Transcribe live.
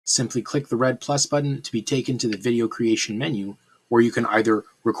Simply click the red plus button to be taken to the video creation menu, where you can either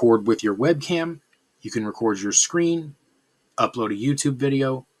record with your webcam, you can record your screen, upload a YouTube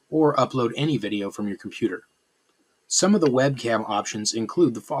video, or upload any video from your computer. Some of the webcam options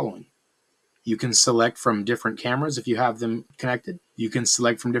include the following. You can select from different cameras if you have them connected. You can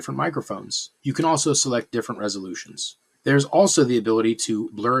select from different microphones. You can also select different resolutions. There's also the ability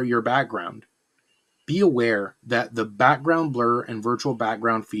to blur your background. Be aware that the background blur and virtual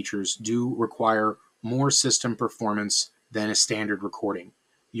background features do require more system performance than a standard recording.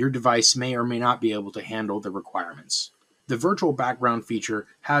 Your device may or may not be able to handle the requirements. The virtual background feature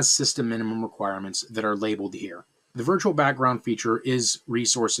has system minimum requirements that are labeled here. The virtual background feature is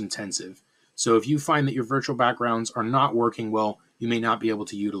resource intensive, so if you find that your virtual backgrounds are not working well, you may not be able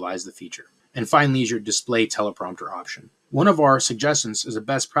to utilize the feature. And finally is your display teleprompter option. One of our suggestions as a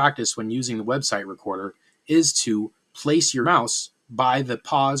best practice when using the website recorder is to place your mouse by the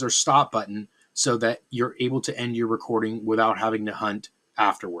pause or stop button so that you're able to end your recording without having to hunt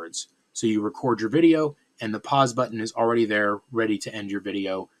afterwards. So you record your video and the pause button is already there ready to end your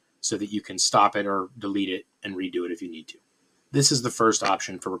video so that you can stop it or delete it and redo it if you need to. This is the first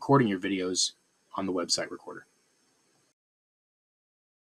option for recording your videos on the website recorder.